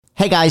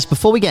Hey guys,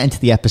 before we get into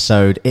the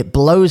episode, it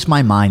blows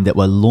my mind that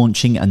we're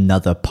launching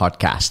another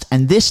podcast.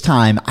 And this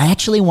time, I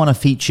actually want to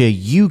feature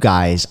you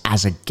guys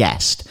as a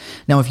guest.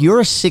 Now, if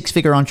you're a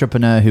six-figure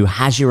entrepreneur who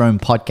has your own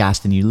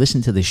podcast and you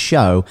listen to this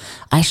show,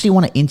 I actually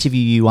want to interview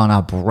you on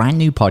our brand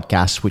new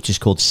podcast, which is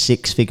called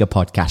Six Figure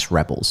Podcast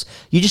Rebels.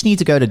 You just need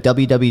to go to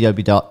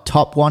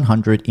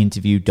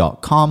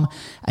www.top100interview.com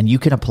and you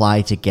can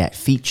apply to get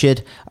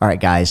featured. All right,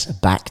 guys,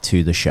 back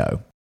to the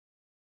show.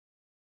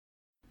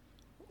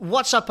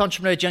 What's up,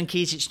 Entrepreneur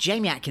Junkies? It's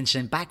Jamie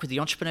Atkinson back with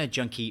the Entrepreneur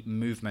Junkie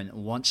movement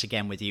once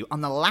again with you.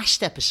 On the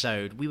last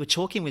episode, we were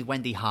talking with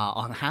Wendy Hart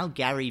on how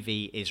Gary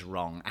Vee is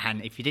wrong.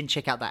 And if you didn't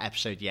check out that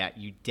episode yet,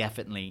 you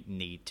definitely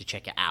need to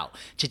check it out.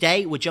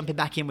 Today, we're jumping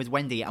back in with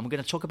Wendy and we're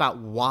going to talk about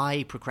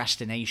why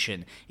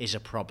procrastination is a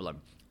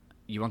problem.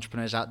 You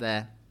entrepreneurs out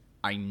there,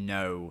 I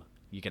know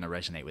you're going to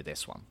resonate with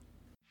this one.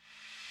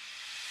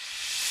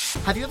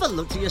 Have you ever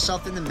looked at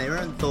yourself in the mirror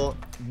and thought,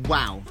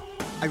 wow,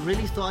 I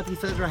really thought I'd be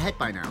further ahead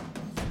by now?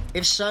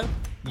 If so,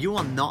 you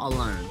are not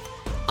alone.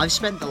 I've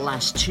spent the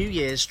last 2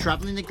 years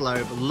traveling the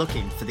globe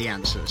looking for the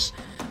answers.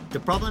 The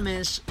problem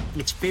is,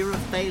 it's fear of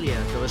failure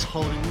that was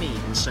holding me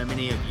and so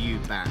many of you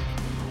back.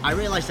 I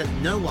realized that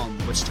no one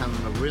was telling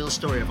a real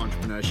story of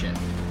entrepreneurship.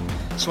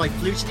 So I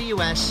flew to the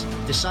US,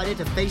 decided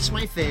to face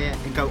my fear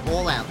and go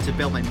all out to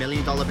build my $1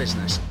 million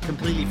business,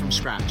 completely from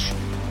scratch.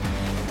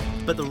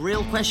 But the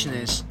real question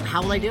is,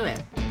 how will I do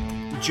it?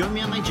 Join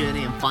me on my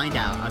journey and find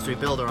out as we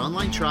build our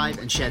online tribe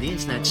and share the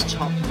internet's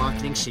top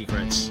marketing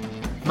secrets.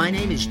 My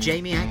name is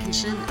Jamie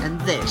Atkinson, and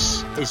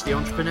this is the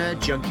Entrepreneur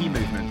Junkie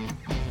movement.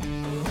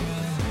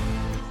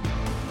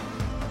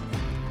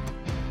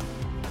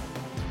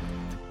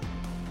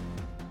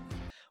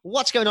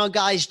 What's going on,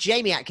 guys?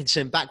 Jamie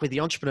Atkinson back with the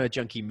Entrepreneur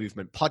Junkie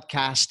Movement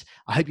podcast.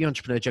 I hope you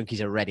Entrepreneur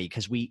Junkies are ready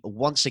because we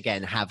once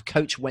again have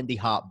Coach Wendy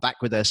Hart back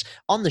with us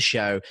on the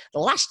show. The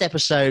last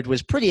episode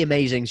was pretty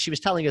amazing. She was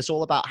telling us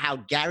all about how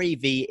Gary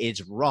Vee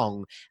is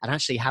wrong, and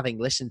actually having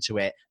listened to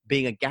it,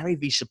 being a Gary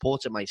Vee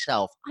supporter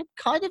myself, I'm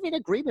kind of in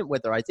agreement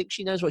with her. I think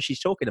she knows what she's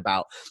talking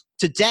about.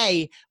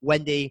 Today,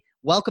 Wendy,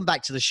 welcome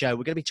back to the show.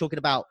 We're going to be talking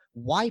about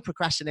why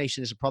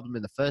procrastination is a problem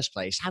in the first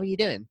place. How are you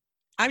doing?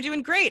 I'm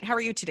doing great. How are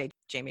you today,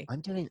 Jamie?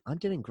 I'm doing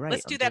great.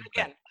 Let's do that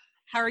again.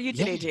 How are you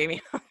today,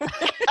 Jamie?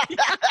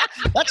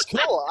 That's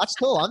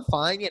cool. I'm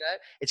fine. You know,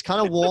 it's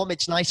kind of warm.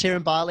 It's nice here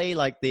in Bali.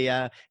 Like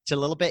it's a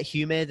little bit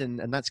humid,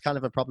 and that's kind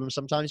of a problem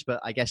sometimes. But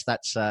I guess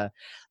that's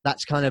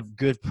kind of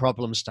good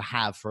problems to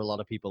have for a lot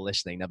of people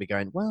listening. They'll be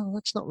going, well,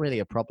 that's not really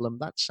a problem.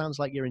 That sounds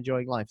like you're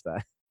enjoying life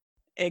there.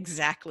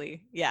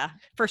 Exactly. Yeah.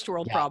 First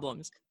world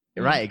problems.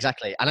 Right,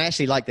 exactly. And I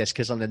actually like this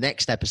because on the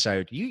next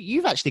episode,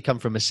 you've actually come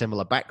from a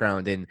similar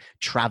background in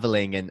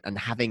traveling and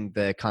having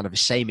the kind of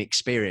same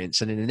experience.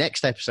 And in the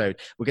next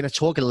episode, we're going to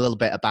talk a little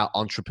bit about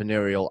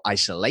entrepreneurial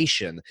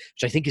isolation,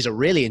 which I think is a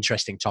really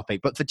interesting topic.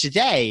 But for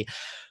today,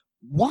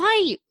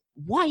 why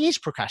is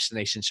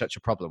procrastination such a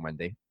problem,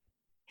 Wendy?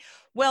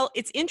 Well,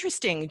 it's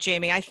interesting,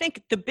 Jamie. I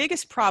think the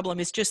biggest problem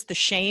is just the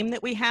shame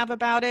that we have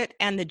about it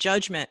and the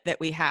judgment that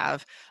we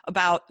have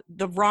about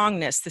the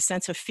wrongness, the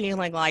sense of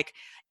feeling like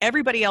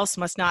everybody else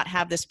must not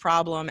have this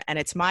problem and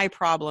it's my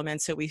problem.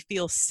 And so we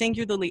feel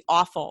singularly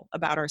awful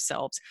about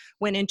ourselves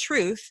when in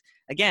truth,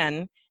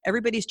 again,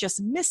 everybody's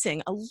just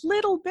missing a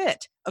little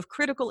bit of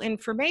critical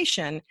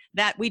information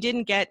that we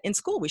didn't get in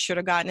school. We should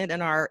have gotten it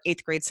in our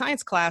 8th grade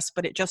science class,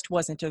 but it just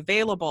wasn't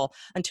available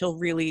until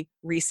really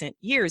recent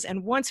years.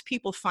 And once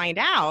people find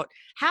out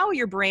how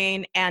your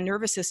brain and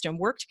nervous system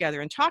work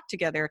together and talk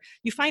together,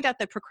 you find out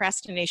that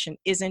procrastination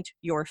isn't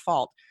your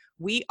fault.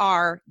 We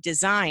are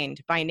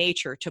designed by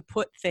nature to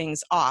put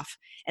things off,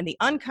 and the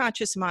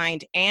unconscious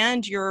mind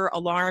and your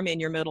alarm in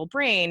your middle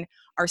brain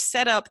are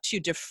set up to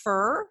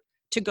defer,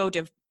 to go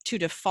to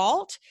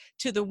default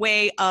to the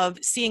way of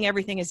seeing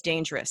everything as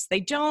dangerous. They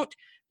don't,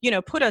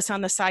 put us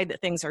on the side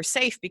that things are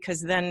safe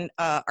because then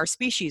our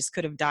species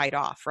could have died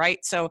off,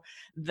 right? So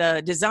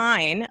the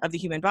design of the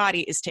human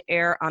body is to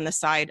err on the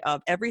side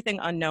of everything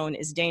unknown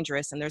is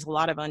dangerous, and there's a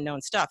lot of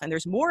unknown stuff. And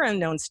there's more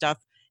unknown stuff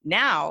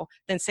now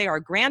than, say, our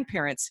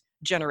grandparents'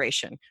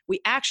 generation. We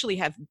actually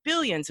have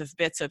billions of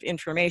bits of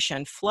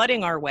information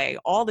flooding our way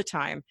all the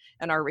time,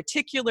 and our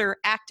reticular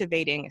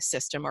activating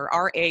system, or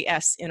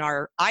RAS, in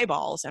our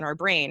eyeballs and our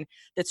brain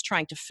that's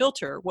trying to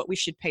filter what we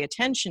should pay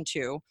attention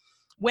to.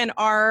 When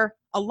our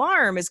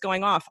alarm is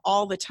going off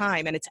all the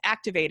time and it's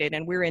activated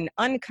and we're in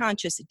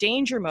unconscious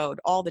danger mode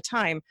all the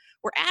time,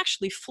 we're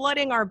actually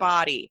flooding our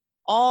body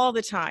all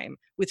the time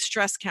with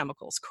stress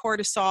chemicals,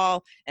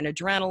 cortisol and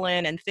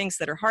adrenaline and things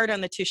that are hard on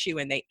the tissue,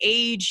 and they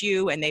age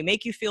you and they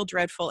make you feel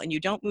dreadful and you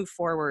don't move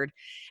forward.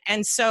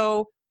 And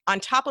so on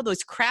top of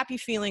those crappy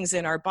feelings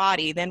in our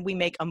body, then we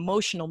make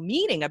emotional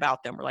meaning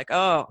about them. We're like,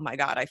 oh my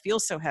God, I feel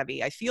so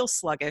heavy. I feel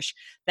sluggish.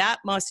 That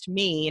must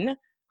mean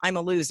I'm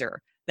a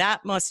loser.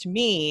 That must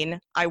mean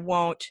I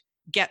won't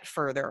get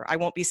further. I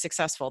won't be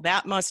successful.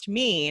 That must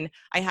mean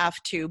I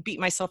have to beat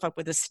myself up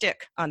with a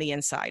stick on the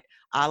inside,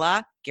 a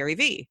la Gary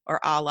Vee or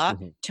a la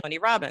Tony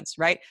Robbins,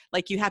 right?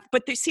 Like you have,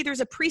 but see, there's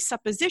a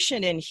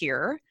presupposition in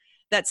here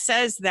that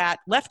says that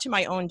left to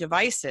my own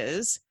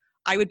devices,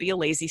 I would be a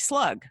lazy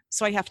slug.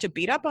 So I have to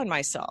beat up on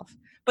myself.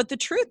 But the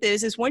truth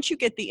is once you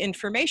get the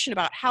information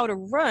about how to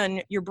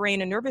run your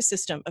brain and nervous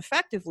system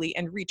effectively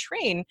and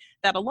retrain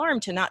that alarm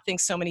to not think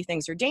so many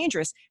things are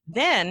dangerous,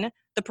 then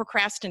the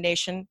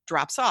procrastination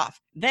drops off.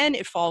 Then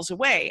it falls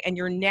away and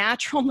your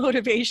natural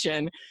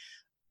motivation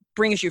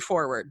brings you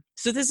forward.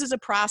 So this is a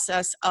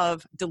process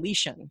of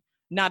deletion,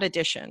 not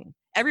addition.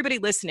 Everybody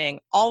listening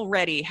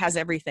already has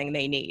everything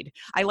they need.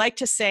 I like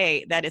to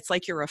say that it's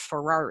like you're a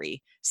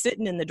Ferrari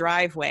sitting in the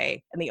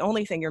driveway and the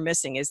only thing you're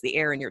missing is the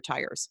air in your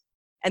tires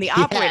and the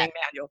operating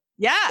manual.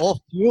 Yeah. Or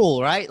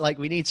fuel, right? Like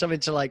we need something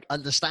to like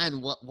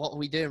understand what are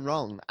we doing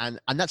wrong. And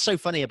that's so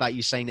funny about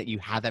you saying that you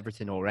have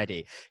everything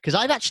already. Because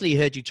I've actually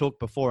heard you talk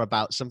before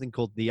about something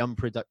called the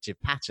unproductive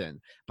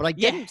pattern, but I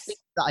didn't think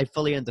that I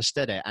fully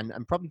understood it. And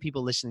probably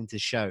people listening to the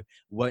show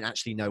won't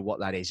actually know what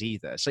that is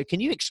either. So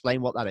can you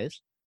explain what that is?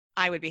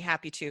 I would be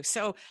happy to.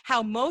 So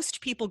how most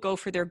people go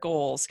for their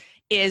goals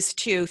is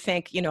to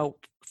think,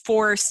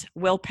 force,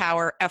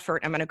 willpower,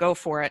 effort, I'm going to go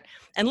for it.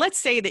 And let's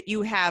say that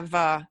you have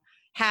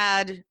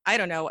had, I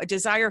don't know, a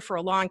desire for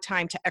a long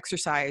time to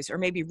exercise or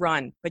maybe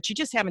run, but you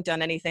just haven't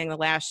done anything the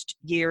last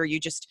year.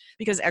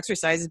 Because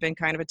exercise has been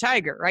kind of a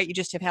tiger, right? You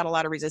just have had a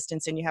lot of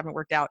resistance and you haven't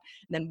worked out.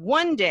 And then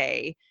one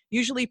day,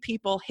 usually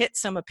people hit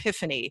some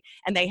epiphany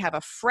and they have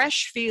a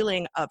fresh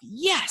feeling of,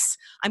 yes,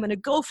 I'm going to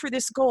go for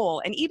this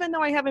goal. And even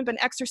though I haven't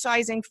been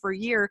exercising for a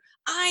year,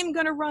 I'm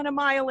going to run a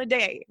mile a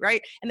day,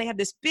 right? And they have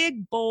this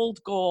big, bold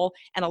goal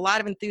and a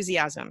lot of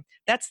enthusiasm.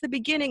 That's the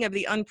beginning of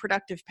the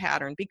unproductive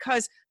pattern,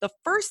 because the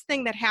first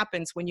thing that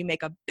happens when you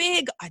make a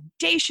big,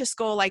 audacious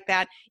goal like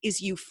that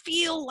is you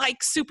feel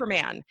like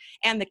Superman.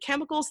 And the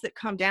chemicals that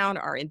come down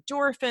are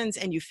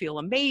endorphins, and you feel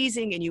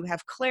amazing and you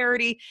have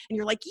clarity. And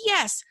you're like,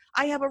 yes,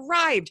 I have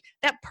arrived.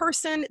 That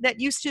person that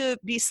used to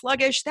be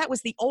sluggish, that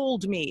was the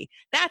old me.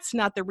 That's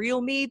not the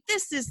real me.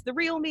 This is the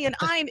real me, and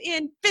I'm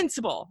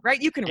invincible, right?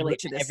 You can relate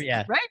to this,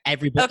 right?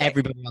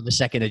 Everybody on the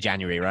 2nd of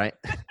January, right?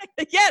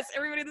 Yes,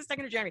 everybody on the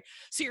 2nd of January.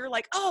 So you're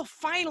like, oh,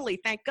 finally,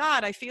 thank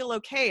God, I feel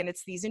okay. And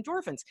it's these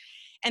endorphins.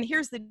 And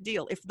here's the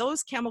deal. If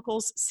those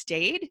chemicals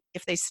stayed,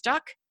 if they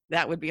stuck,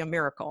 that would be a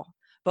miracle.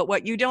 But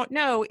what you don't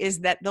know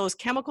is that those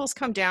chemicals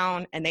come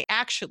down and they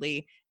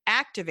actually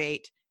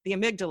activate the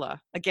amygdala.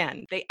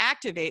 Again, they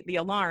activate the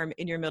alarm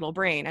in your middle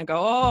brain and go,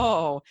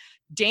 oh,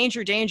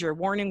 danger, danger,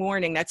 warning,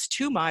 warning. That's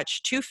too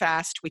much, too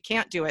fast. We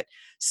can't do it.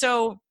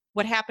 So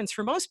what happens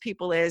for most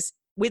people is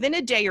within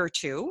a day or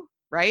two,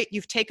 right?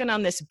 You've taken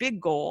on this big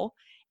goal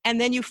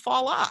and then you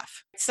fall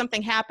off.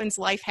 Something happens,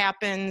 life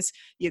happens,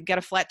 you get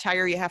a flat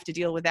tire, you have to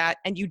deal with that,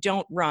 and you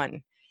don't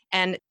run.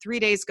 And 3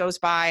 days goes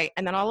by,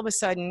 and then all of a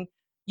sudden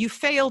you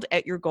failed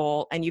at your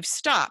goal and you've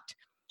stopped.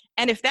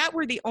 And if that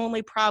were the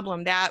only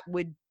problem, that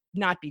would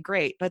not be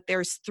great. But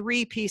there's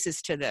 3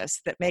 pieces to this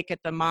that make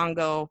it the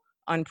Mongo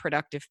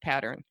unproductive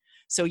pattern.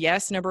 So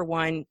yes, number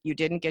 1, you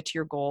didn't get to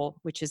your goal,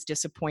 which is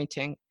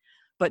disappointing.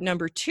 But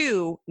number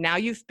 2, now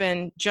you've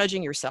been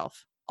judging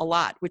yourself a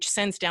lot, which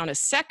sends down a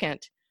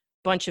second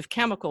bunch of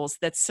chemicals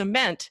that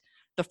cement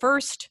the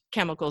first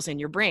chemicals in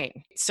your brain.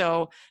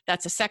 So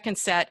that's a second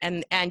set,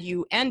 and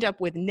you end up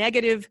with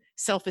negative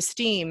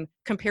self-esteem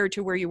compared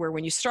to where you were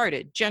when you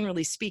started,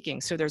 generally speaking.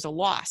 So there's a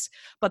loss.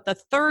 But the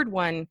third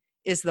one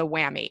is the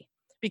whammy,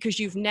 because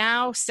you've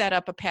now set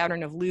up a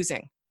pattern of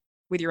losing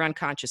with your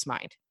unconscious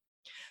mind.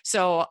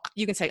 So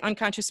you can say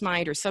unconscious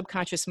mind or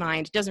subconscious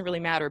mind, it doesn't really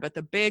matter, but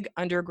the big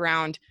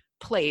underground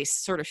place,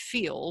 sort of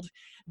field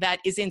that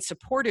is in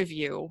support of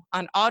you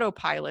on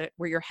autopilot,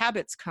 where your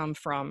habits come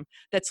from,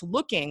 that's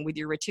looking with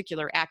your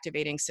reticular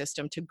activating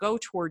system to go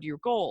toward your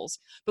goals.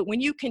 But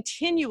when you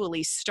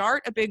continually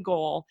start a big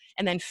goal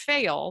and then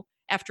fail,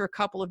 after a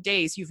couple of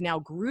days, you've now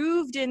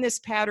grooved in this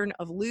pattern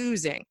of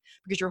losing,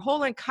 because your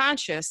whole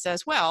unconscious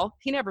says, well,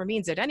 he never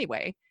means it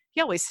anyway.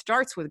 He always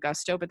starts with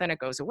gusto, but then it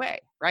goes away,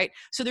 right?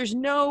 So there's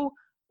no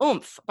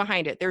oomph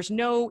behind it. There's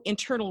no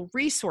internal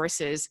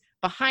resources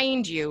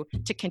behind you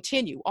to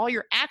continue. All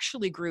you're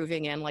actually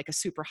grooving in, like a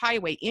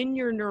superhighway in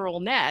your neural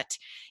net,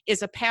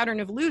 is a pattern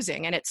of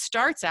losing. And it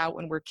starts out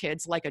when we're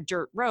kids like a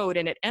dirt road,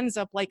 and it ends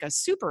up like a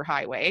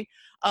superhighway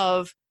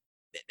of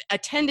a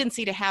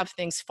tendency to have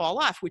things fall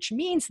off, which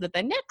means that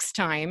the next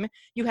time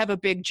you have a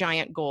big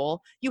giant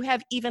goal, you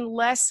have even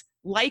less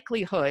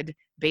likelihood,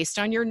 based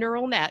on your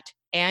neural net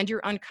and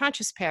your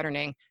unconscious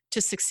patterning,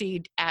 to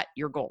succeed at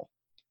your goal.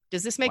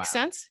 Does this make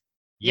sense?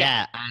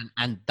 Yeah.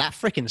 And that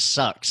freaking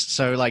sucks.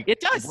 So like, it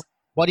does.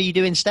 What do you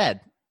do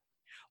instead?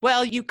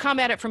 Well, you come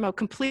at it from a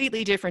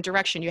completely different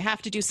direction. You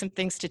have to do some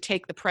things to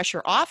take the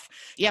pressure off.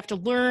 You have to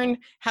learn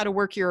how to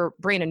work your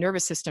brain and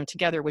nervous system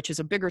together, which is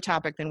a bigger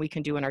topic than we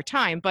can do in our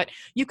time. But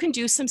you can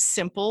do some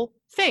simple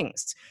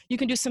things. You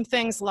can do some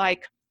things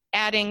like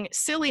adding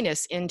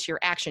silliness into your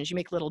actions. You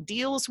make little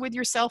deals with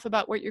yourself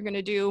about what you're going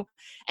to do.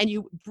 And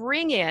you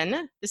bring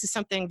in, this is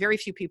something very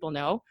few people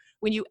know,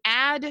 when you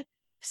add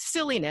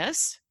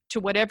silliness to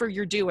whatever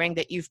you're doing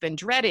that you've been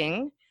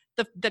dreading,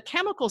 the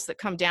chemicals that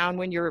come down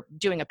when you're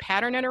doing a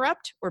pattern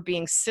interrupt or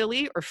being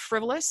silly or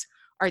frivolous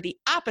are the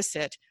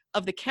opposite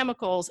of the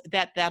chemicals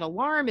that that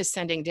alarm is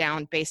sending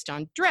down based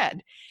on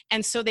dread.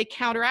 And so they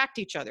counteract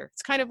each other.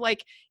 It's kind of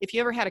like if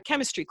you ever had a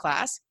chemistry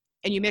class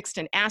and you mixed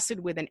an acid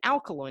with an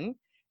alkaline,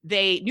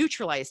 they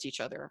neutralized each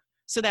other.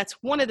 So that's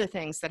one of the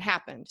things that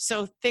happened.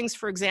 So things,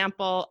 for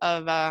example,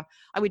 I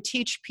would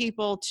teach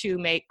people to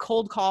make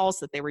cold calls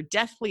that they were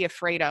deathly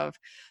afraid of,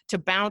 to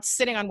bounce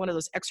sitting on one of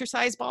those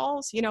exercise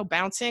balls,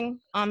 bouncing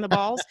on the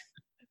balls,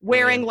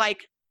 wearing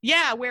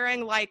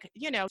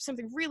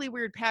something really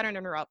weird pattern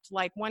interrupt.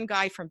 Like one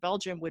guy from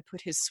Belgium would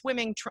put his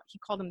he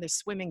called them the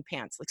swimming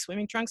pants, like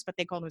swimming trunks, but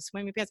they called them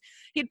swimming pants.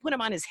 He'd put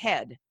them on his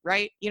head,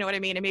 right? You know what I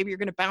mean? And maybe you're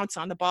going to bounce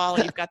on the ball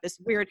and you've got this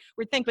weird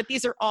thing, but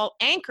these are all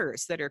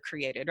anchors that are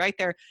created, right?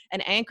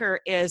 An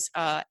anchor is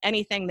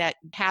anything that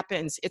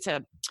happens. It's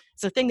a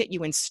thing that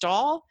you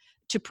install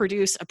to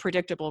produce a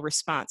predictable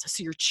response.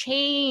 So you're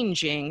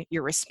changing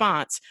your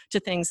response to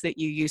things that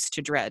you used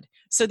to dread.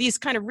 So these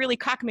kind of really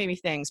cockamamie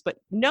things, but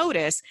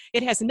notice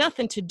it has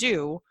nothing to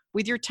do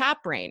with your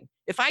top brain.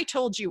 If I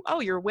told you,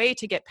 your way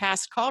to get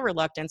past call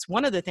reluctance,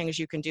 one of the things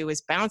you can do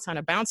is bounce on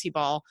a bouncy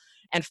ball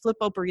and flip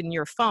open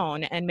your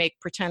phone and make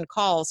pretend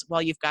calls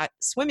while you've got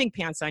swimming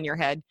pants on your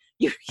head,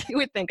 you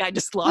would think I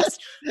just lost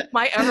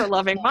my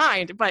ever-loving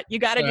mind. But you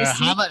got to do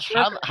how much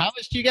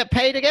do you get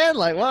paid again?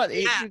 Like what?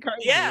 It's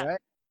crazy, right?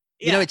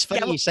 It's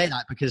funny you say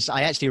that, because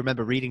I actually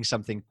remember reading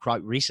something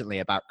quite recently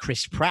about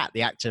Chris Pratt,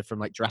 the actor from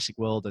like Jurassic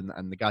World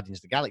and the Guardians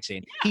of the Galaxy.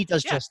 And he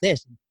does just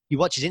this. You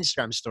watch his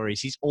Instagram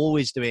stories, he's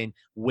always doing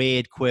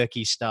weird,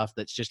 quirky stuff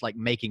that's just like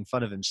making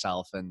fun of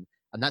himself. And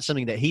that's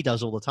something that he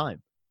does all the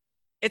time.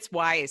 It's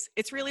wise.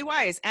 It's really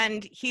wise.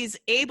 And he's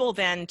able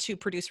then to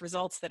produce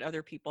results that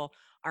other people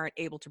aren't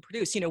able to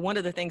produce. One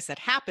of the things that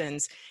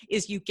happens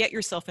is you get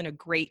yourself in a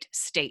great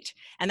state.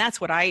 And that's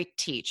what I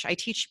teach. I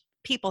teach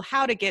people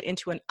how to get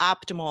into an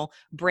optimal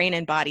brain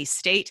and body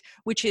state,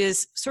 which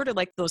is sort of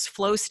like those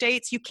flow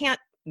states. You can't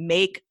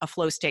make a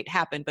flow state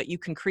happen, but you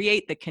can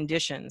create the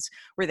conditions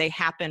where they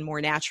happen more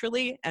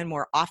naturally and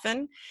more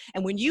often.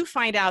 And when you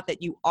find out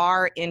that you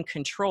are in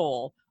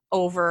control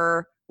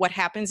over what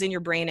happens in your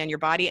brain and your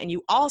body, and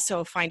you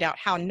also find out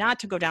how not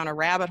to go down a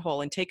rabbit hole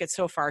and take it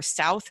so far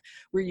south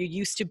where you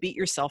used to beat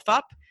yourself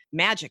up,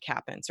 magic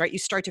happens, right? You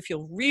start to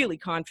feel really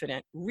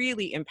confident,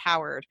 really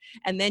empowered,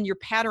 and then you're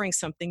patterning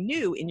something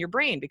new in your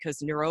brain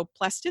because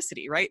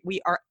neuroplasticity, right? We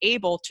are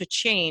able to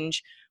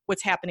change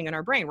what's happening in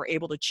our brain. We're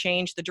able to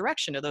change the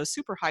direction of those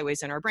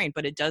superhighways in our brain,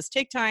 but it does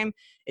take time,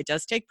 it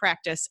does take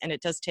practice, and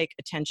it does take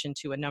attention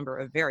to a number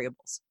of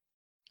variables.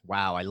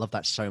 Wow, I love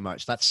that so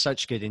much. That's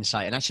such good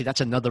insight. And actually,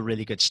 that's another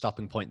really good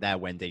stopping point there,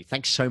 Wendy.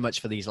 Thanks so much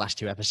for these last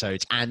two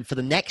episodes. And for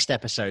the next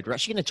episode, we're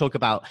actually going to talk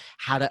about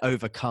how to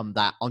overcome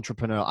that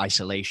entrepreneur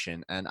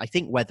isolation. And I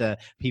think whether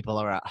people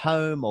are at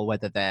home or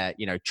whether they're,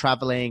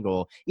 traveling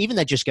or even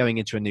they're just going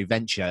into a new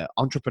venture,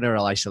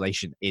 entrepreneurial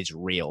isolation is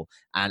real.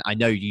 And I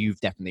know you've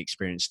definitely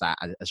experienced that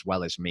as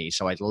well as me.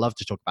 So I'd love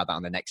to talk about that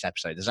on the next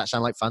episode. Does that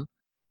sound like fun?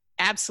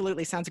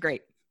 Absolutely. Sounds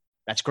great.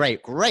 That's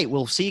great. Great.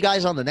 We'll see you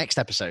guys on the next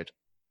episode.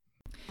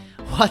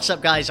 What's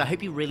up, guys? I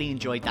hope you really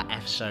enjoyed that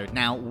episode.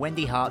 Now,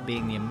 Wendy Hart,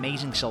 being the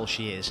amazing soul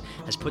she is,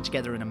 has put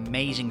together an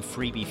amazing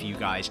freebie for you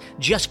guys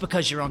just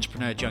because you're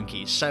entrepreneur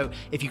junkies. So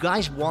if you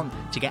guys want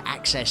to get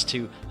access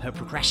to her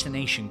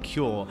procrastination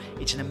cure,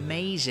 it's an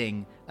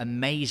amazing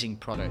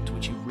product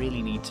which you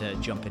really need to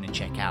jump in and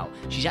check out.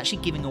 She's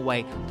actually giving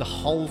away the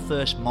whole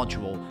first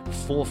module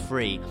for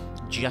free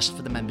just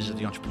for the members of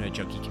the Entrepreneur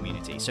Junkie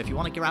community. So if you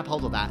want to grab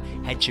hold of that,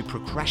 head to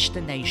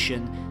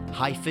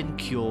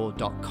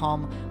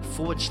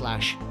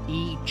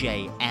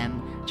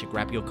procrastination-cure.com/EJM to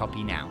grab your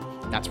copy now.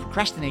 That's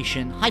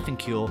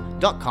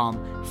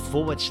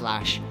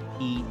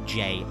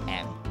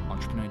procrastination-cure.com/EJM.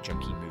 Entrepreneur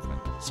Junkie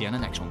Movement. See you on the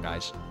next one,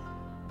 guys.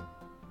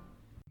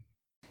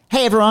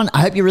 Hey everyone,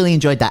 I hope you really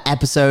enjoyed that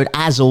episode.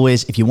 As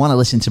always, if you want to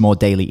listen to more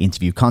daily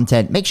interview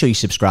content, make sure you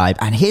subscribe.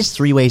 And here's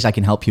 3 ways I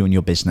can help you in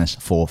your business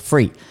for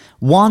free.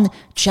 1,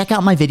 check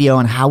out my video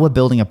on how we're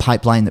building a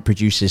pipeline that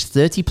produces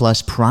 30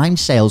 plus prime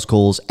sales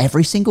calls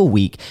every single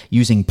week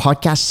using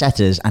podcast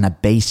setters and a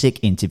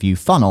basic interview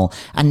funnel.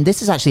 And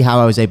this is actually how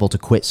I was able to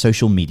quit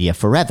social media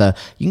forever.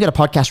 You can go to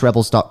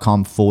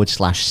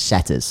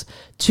podcastrebels.com/setters.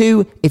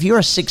 2, if you're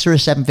a 6 or a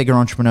 7-figure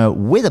entrepreneur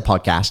with a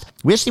podcast,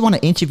 we actually want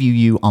to interview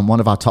you on one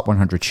of our top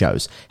 100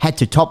 shows. Head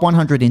to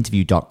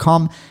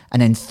top100interview.com.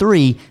 And then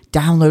 3,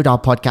 download our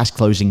podcast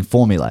closing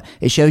formula.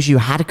 It shows you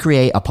how to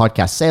create a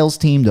podcast sales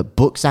team that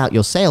books out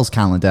your sales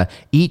calendar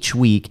each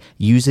week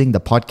using the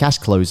podcast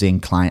closing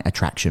client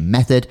attraction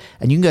method.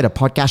 And you can go to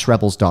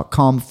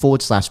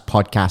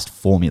podcastrebels.com/podcast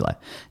formula.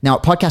 Now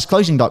at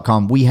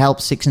podcastclosing.com, we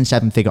help 6 and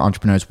 7-figure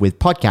entrepreneurs with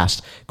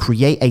podcasts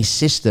create a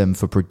system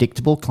for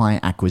predictable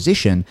client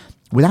acquisition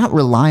without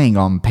relying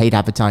on paid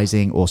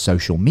advertising or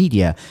social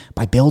media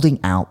by building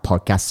out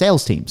podcast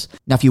sales teams.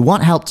 Now, if you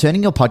want help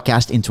turning your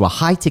podcast into a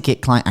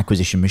high-ticket client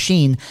acquisition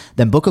machine,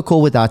 then book a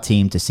call with our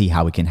team to see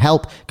how we can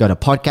help. Go to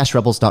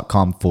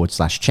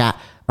podcastrebels.com/chat.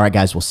 All right,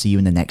 guys, we'll see you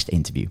in the next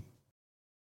interview.